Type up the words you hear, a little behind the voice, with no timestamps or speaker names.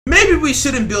maybe we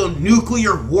shouldn't build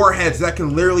nuclear warheads that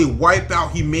can literally wipe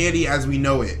out humanity as we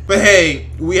know it. But hey,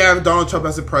 we have Donald Trump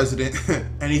as a president.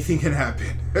 Anything can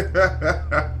happen.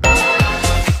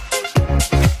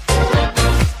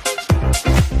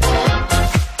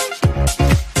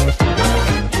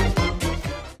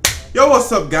 Yo,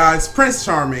 what's up guys? Prince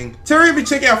Charming. Today we're gonna be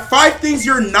checking out 5 things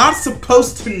you're not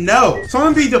supposed to know. So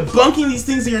I'm gonna be debunking these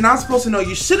things that you're not supposed to know.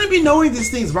 You shouldn't be knowing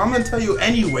these things, but I'm gonna tell you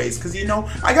anyways, because you know,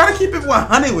 I gotta keep it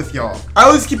 100 with y'all. I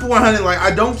always keep it 100, like I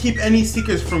don't keep any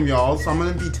secrets from y'all, so I'm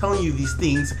gonna be telling you these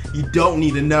things you don't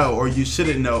need to know, or you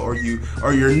shouldn't know, or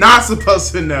you're not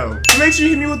supposed to know. So make sure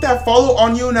you hit me with that follow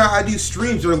on YouNow. I do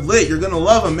streams, they're lit, you're gonna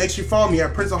love them. Make sure you follow me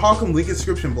at Prince of Holcomb, link in the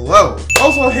description below.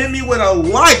 Also hit me with a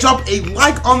like, drop a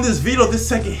like on this video this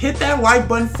second. Hit that like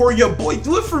button for your boy.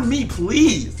 Do it for me,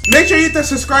 please. Make sure you hit that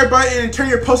subscribe button and turn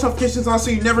your post notifications on so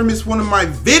you never miss one of my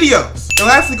videos. And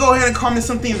lastly, go ahead and comment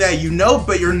something that you know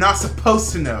but you're not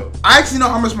supposed to know. I actually know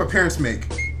how much my parents make.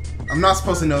 I'm not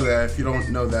supposed to know that if you don't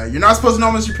know that. You're not supposed to know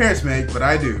how much your parents make, but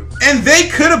I do. And they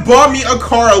could have bought me a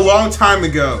car a long time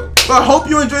ago. But I hope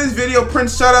you enjoy this video.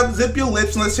 Prince, shut up, zip your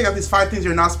lips, and let's check out these 5 things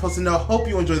you're not supposed to know. Hope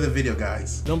you enjoy the video,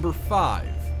 guys. Number 5.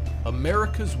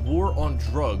 America's war on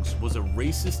drugs was a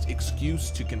racist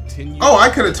excuse to continue. Oh, I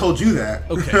could have told you that.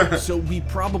 Okay, so we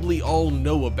probably all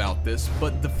know about this,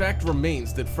 but the fact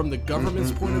remains that from the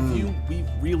government's point of view, we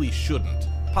really shouldn't.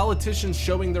 Politicians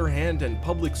showing their hand and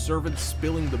public servants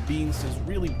spilling the beans has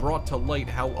really brought to light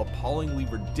how appallingly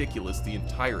ridiculous the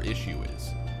entire issue is.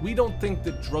 We don't think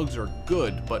that drugs are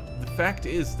good, but the fact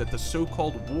is that the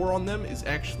so-called war on them is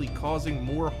actually causing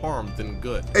more harm than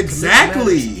good.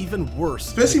 Exactly. Even worse,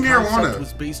 especially marijuana. The concept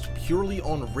was based purely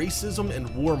on racism and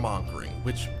warmongering,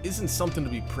 which isn't something to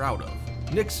be proud of.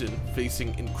 Nixon,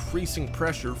 facing increasing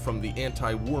pressure from the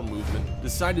anti-war movement,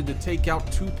 decided to take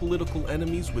out 2 political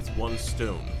enemies with one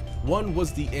stone. One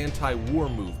was the anti-war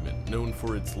movement, known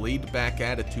for its laid-back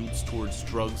attitudes towards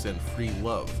drugs and free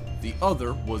love. The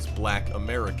other was Black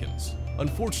Americans.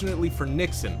 Unfortunately for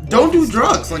Nixon, don't do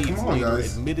drugs. Like, come on,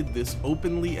 guys. Admitted this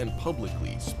openly and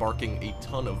publicly, sparking a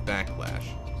ton of backlash.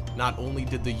 Not only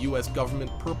did the US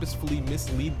government purposefully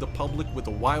mislead the public with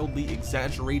a wildly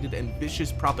exaggerated and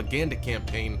vicious propaganda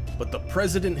campaign, but the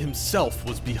president himself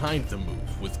was behind the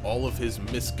move with all of his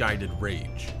misguided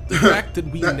rage. The fact that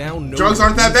we now know drugs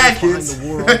aren't that bad, behind kids. the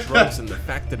war on drugs and the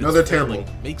fact that no, it's failing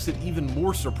makes it even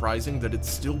more surprising that it's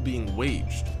still being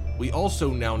waged. We also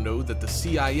now know that the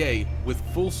CIA, with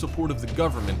full support of the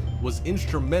government, was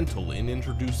instrumental in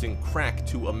introducing crack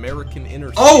to American inner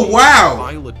cities. Oh wow! In a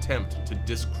vile attempt to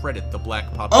discredit the black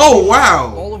population. Oh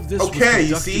wow! All of this was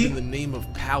conducted in the name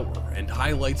of power and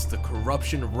highlights the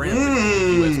corruption rampant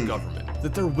in the U.S. government.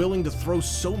 That they're willing to throw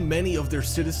so many of their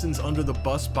citizens under the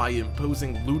bus by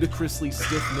imposing ludicrously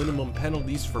stiff minimum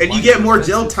penalties for and you get more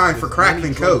jail time for crack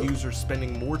than coke. Users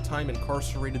spending more time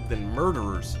incarcerated than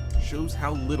murderers shows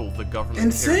how little the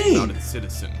government cares about its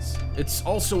citizens. It's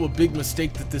also a big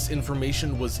mistake that this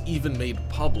information was even made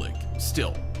public.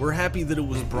 Still, we're happy that it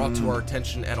was brought to our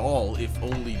attention at all, if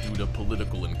only due to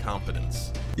political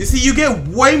incompetence. You see, you get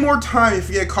way more time if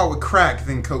you get caught with crack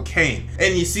than cocaine.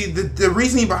 And you see, the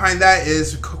reasoning behind that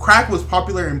is crack was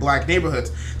popular in black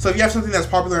neighborhoods. So if you have something that's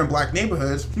popular in black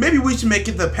neighborhoods, maybe we should make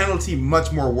it the penalty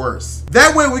much more worse.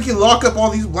 That way we can lock up all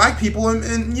these black people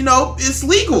and you know, it's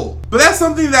legal. But that's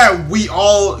something that we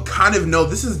all kind of know.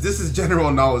 This is general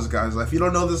knowledge, guys. Like, if you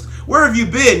don't know this, where have you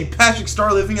been? Patrick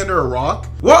Star living under a rock?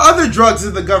 What other drugs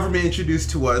did the government introduce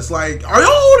to us? Like, are y'all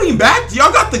holding back? Do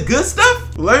y'all got the good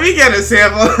stuff? Let me get a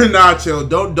sample. Nah, chill.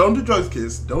 Don't do drugs,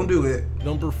 kids. Don't do it.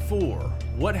 Number 4.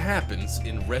 What happens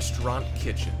in restaurant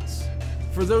kitchens?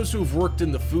 For those who have worked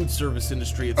in the food service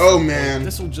industry,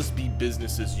 this will just be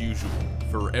business as usual.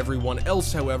 For everyone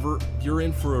else, however, you're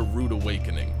in for a rude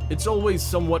awakening. It's always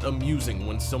somewhat amusing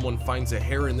when someone finds a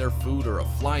hair in their food or a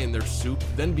fly in their soup,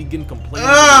 then begin complaining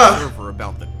to the server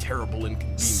about the terrible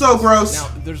inconvenience. So gross. Now,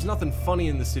 there's nothing funny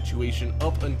in the situation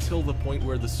up until the point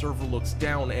where the server looks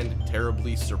down and,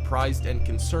 terribly surprised and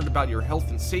concerned about your health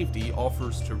and safety,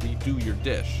 offers to redo your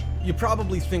dish. You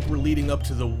probably think we're leading up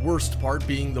to the worst part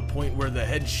being the point where the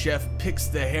head chef picks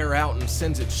the hair out and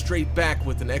sends it straight back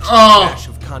with an extra dash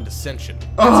of condescension.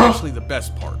 That's actually the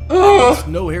best part.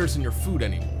 No hairs in your food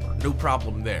anymore. No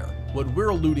problem there. What we're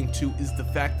alluding to is the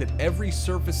fact that every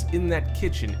surface in that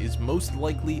kitchen is most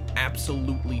likely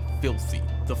absolutely filthy.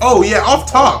 The Oh yeah, off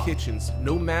top. kitchens,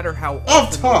 no matter how Off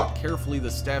often top. or carefully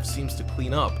the staff seems to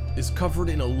clean up, is covered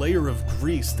in a layer of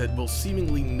grease that will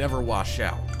seemingly never wash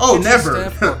out. Oh, Kitchen never.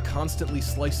 Staff are constantly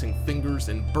slicing fingers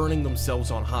and burning themselves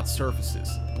on hot surfaces.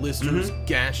 Blisters,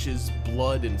 gashes,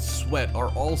 blood, and sweat are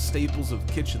all staples of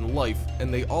kitchen life,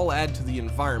 and they all add to the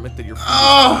environment that your food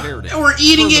is prepared in. And we're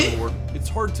eating it. Furthermore, it's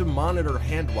hard to monitor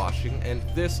hand washing, and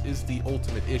this is the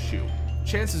ultimate issue.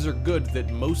 Chances are good that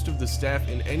most of the staff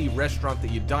in any restaurant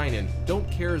that you dine in don't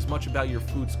care as much about your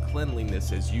food's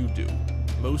cleanliness as you do.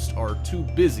 Most are too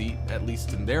busy, at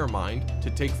least in their mind, to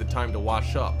take the time to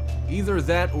wash up. Either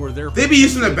that or they're... They be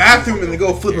using the bathroom and they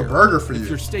go flip a burger for If you.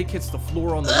 your steak hits the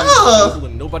floor on the way to the table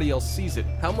and nobody else sees it,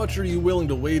 how much are you willing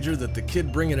to wager that the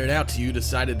kid bringing it out to you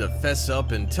decided to fess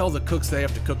up and tell the cooks they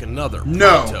have to cook another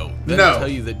pronto, then tell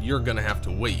you that you're gonna have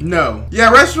to wait? No.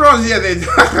 Yeah, restaurants, yeah, they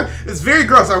it's very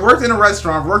gross. I worked in a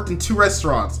restaurant, I've worked in 2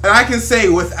 restaurants, and I can say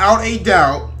without a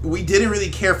doubt, we didn't really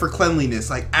care for cleanliness,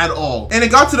 like, at all. And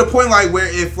it got to the point, like, where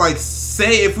if, like,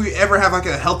 say, if we ever have, like,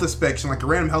 a health inspection, like a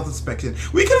random health inspection,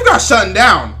 we could have got shut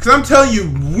down. Because I'm telling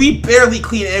you, we barely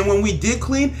clean. And when we did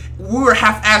clean, we were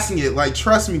half-assing it. Like,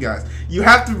 trust me, guys. You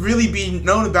have to really be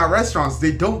known about restaurants.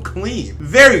 They don't clean.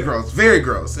 Very gross. Very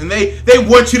gross. And they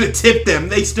want you to tip them.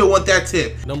 They still want that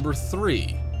tip. Number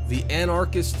 3. The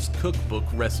Anarchist's Cookbook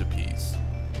Recipes.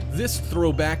 This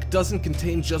throwback doesn't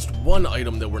contain just one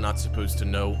item that we're not supposed to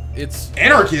know. It's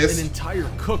Anarchist? an entire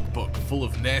cookbook full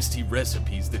of nasty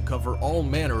recipes that cover all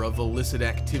manner of illicit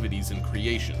activities and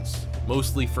creations.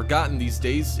 Mostly forgotten these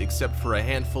days, except for a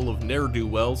handful of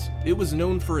ne'er-do-wells, it was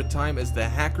known for a time as the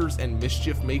Hackers and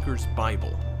Mischief Makers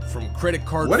Bible. From credit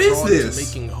card fraud to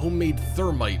making homemade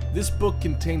thermite, this book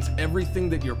contains everything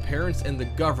that your parents and the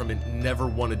government never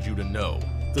wanted you to know.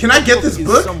 Can I get this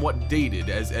book? Is somewhat dated,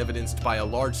 as evidenced by a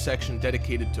large section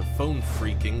dedicated to phone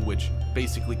phreaking, which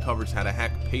basically covers how to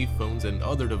hack payphones and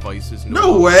other devices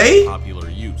no way in popular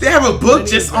use. They have a book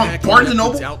just on Barnes &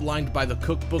 Noble? Outlined by the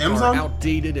cookbook Amazon? are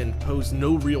outdated and pose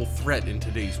no real threat in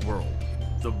today's world.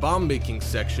 The bomb-making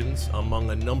sections,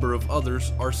 among a number of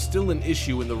others, are still an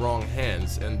issue in the wrong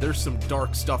hands, and there's some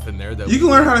dark stuff in there that you can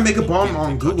learn how to make a bomb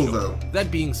on Google, though. That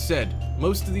being said,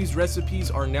 most of these recipes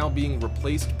are now being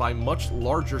replaced by much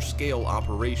larger scale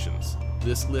operations.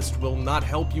 This list will not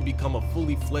help you become a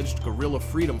fully fledged guerrilla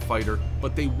freedom fighter,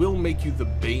 but they will make you the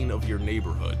bane of your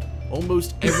neighborhood.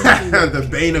 Almost everything the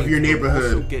bane of your neighborhood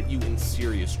will also get you in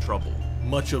serious trouble.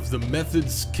 Much of the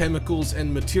methods, chemicals,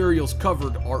 and materials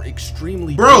covered are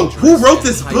extremely dangerous who wrote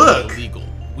this and highly book? illegal.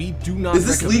 We do not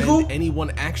recommend anyone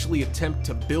actually attempt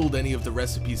to build any of the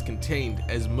recipes contained,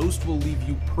 as most will leave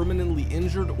you permanently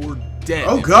injured or dead.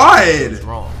 Oh God! If something goes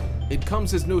wrong. It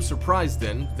comes as no surprise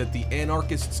then that the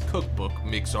Anarchist's Cookbook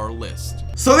makes our list.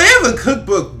 So they have a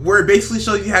cookbook where it basically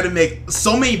shows you how to make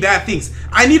so many bad things.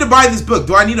 I need to buy this book.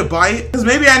 Do I need to buy it? Because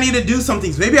maybe I need to do some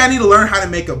things. Maybe I need to learn how to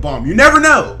make a bomb. You never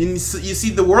know. You see,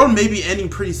 the world may be ending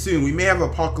pretty soon. We may have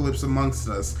apocalypse amongst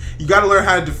us. You got to learn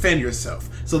how to defend yourself.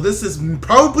 So this is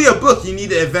probably a book you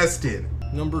need to invest in.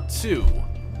 Number 2.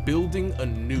 Building a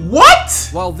nuke. What?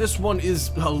 While this one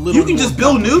is a little you can more just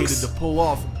build complicated nukes to pull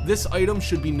off, this item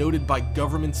should be noted by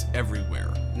governments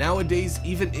everywhere. Nowadays,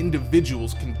 even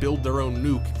individuals can build their own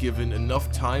nuke given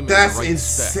enough time and the right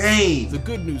insane. specs. The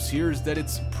good news here is that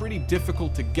it's pretty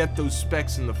difficult to get those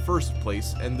specs in the first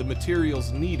place, and the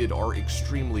materials needed are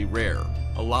extremely rare.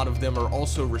 A lot of them are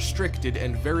also restricted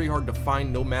and very hard to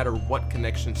find no matter what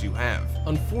connections you have.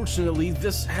 Unfortunately,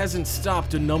 this hasn't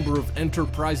stopped a number of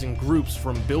enterprising groups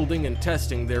from building and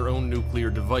testing their own nuclear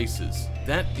devices.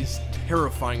 That is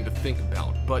terrifying to think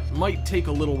about, but might take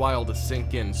a little while to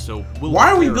sink in, so we'll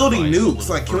Why are we building nukes?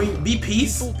 Like, can we be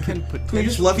peace? People can we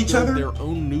just love each other? their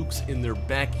own nukes in their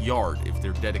backyard if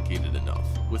they're dedicated enough.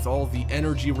 With all the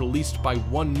energy released by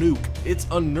one nuke, it's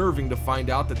unnerving to find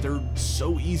out that they're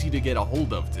so easy to get a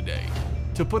hold of today.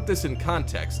 To put this in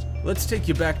context, let's take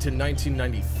you back to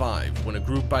 1995, when a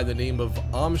group by the name of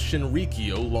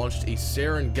Shinrikyo launched a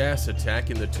sarin gas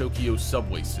attack in the Tokyo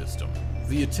subway system.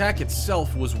 The attack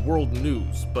itself was world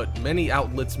news, but many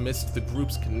outlets missed the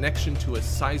group's connection to a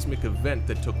seismic event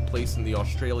that took place in the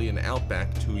Australian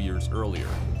outback 2 years earlier.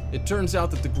 It turns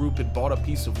out that the group had bought a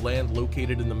piece of land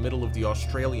located in the middle of the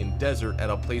Australian desert at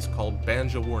a place called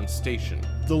Banjawarn Station,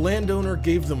 The landowner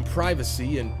gave them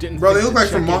privacy and didn't. Bro, they think look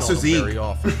to like from check in Monsters, on them Inc. very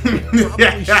often.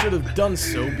 Probably should have done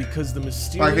so because the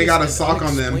mysterious Like they got a and sock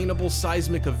on them. unexplainable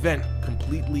seismic event,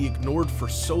 completely ignored for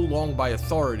so long by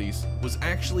authorities, was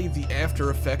actually the after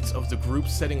effects of the group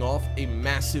setting off a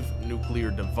massive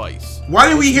nuclear device. Why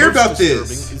didn't we What's hear most about disturbing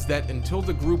this? is that until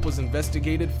the group was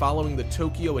investigated following the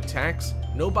Tokyo attacks,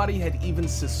 nobody had even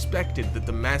suspected that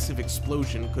the massive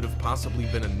explosion could have possibly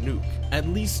been a nuke. At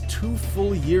least 2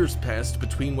 full years passed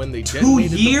between when they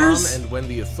detonated the bomb and when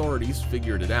the authorities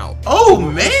figured it out. Oh They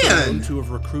were also known man! to have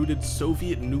recruited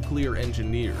Soviet nuclear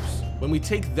engineers. When we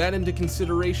take that into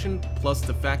consideration, plus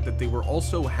the fact that they were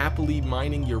also happily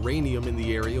mining uranium in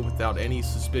the area without any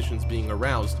suspicions being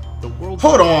aroused, the world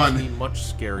Hold would on. be a much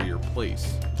scarier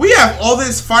place. We have all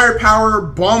this firepower,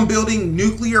 bomb building,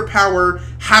 nuclear power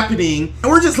happening,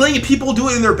 and we're just letting people do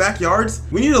it in their backyards?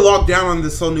 We need to lock down on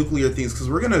this whole nuclear things because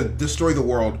we're gonna destroy the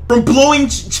world from blowing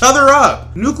each other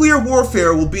up. Nuclear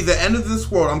warfare will be the end of this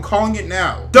world. I'm calling it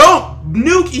now. Don't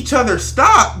nuke each other.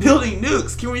 Stop building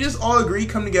nukes. Can we just all agree,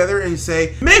 come together and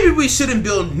say, maybe we shouldn't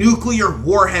build nuclear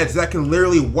warheads that can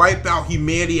literally wipe out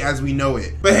humanity as we know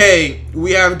it. But hey,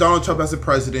 we have Donald Trump as the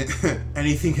president.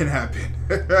 Anything can happen.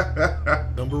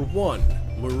 Number 1.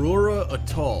 Marura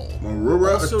Atoll.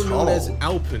 Marura Also Atoll. known as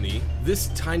Alpini, this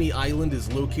tiny island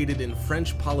is located in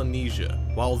French Polynesia.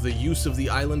 While the use of the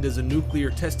island as a nuclear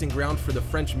testing ground for the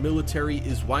French military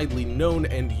is widely known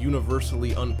and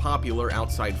universally unpopular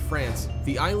outside France,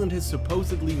 the island has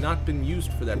supposedly not been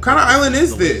used for that What kind of purpose island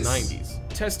since is the late this? 90s.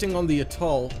 Testing on the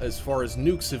atoll, as far as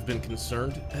nukes have been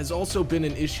concerned, has also been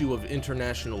an issue of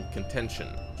international contention.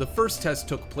 The first test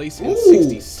took place in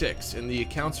 '66, and the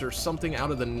accounts are something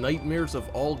out of the nightmares of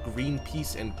all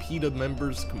Greenpeace and PETA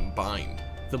members combined.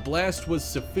 The blast was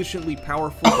sufficiently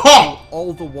powerful to pull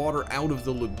all the water out of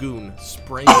the lagoon,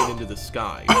 spraying it into the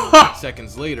sky.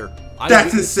 Seconds later, That's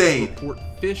eyewitnesses insane. report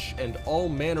fish and all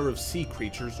manner of sea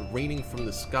creatures raining from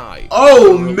the sky.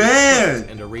 Oh, thoroughly man.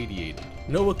 cooked and irradiated.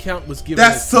 No account was given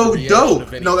That's as to so the reaction dope.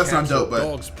 of any No, that's not cats or dope, but-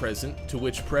 dogs present, to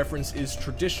which preference is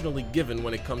traditionally given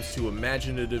when it comes to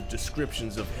imaginative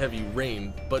descriptions of heavy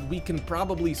rain, but we can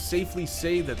probably safely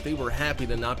say that they were happy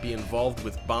to not be involved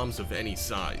with bombs of any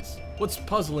size. What's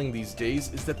puzzling these days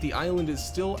is that the island is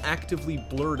still actively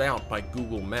blurred out by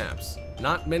Google Maps.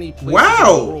 Not many places in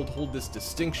the world hold this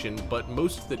distinction, but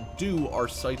most that do are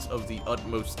sites of the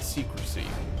utmost secrecy.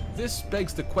 This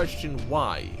begs the question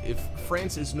why, if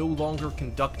France is no longer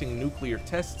conducting nuclear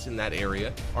tests in that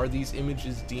area, are these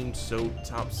images deemed so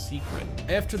top secret?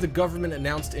 After the government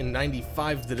announced in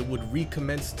 '95 that it would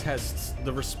recommence tests,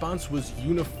 the response was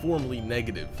uniformly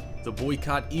negative. The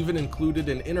boycott even included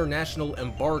an international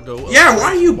embargo of Yeah, why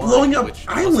are you wine, blowing up which must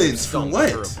have islands? For stung what?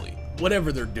 terribly.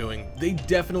 Whatever they're doing, they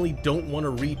definitely don't want a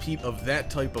repeat of that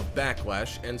type of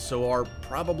backlash, and so are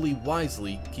probably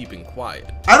wisely keeping quiet.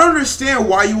 I don't understand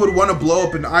why you would want to blow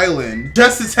up an island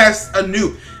just to test a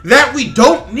nuke that we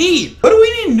don't need. What do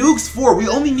we need nukes for? We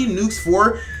only need nukes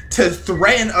for to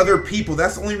threaten other people.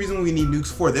 That's the only reason we need nukes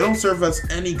for. They don't serve us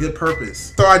any good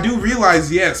purpose. So I do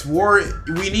realize, yes, war,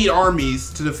 we need armies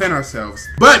to defend ourselves.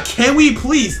 But can we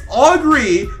please all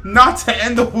agree not to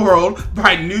end the world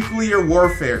by nuclear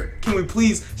warfare? Can we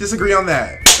please just agree on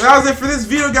that? That was it for this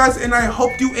video, guys, and I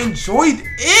hope you enjoyed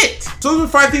it. So those are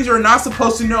 5 things you're not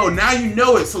supposed to know. Now you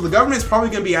know it, so the government's probably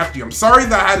gonna be after you. I'm sorry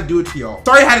that I had to do it to y'all.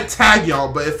 Sorry I had to tag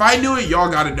y'all, but if I knew it, y'all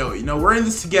gotta know it. You know, we're in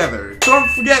this together. So don't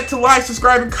forget to like,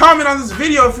 subscribe, and comment on this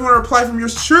video if you want to reply from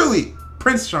yours truly,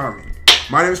 Prince Charming.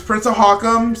 My name is Prince of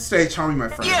Hawkham. Stay charming, my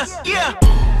friends.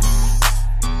 Yeah.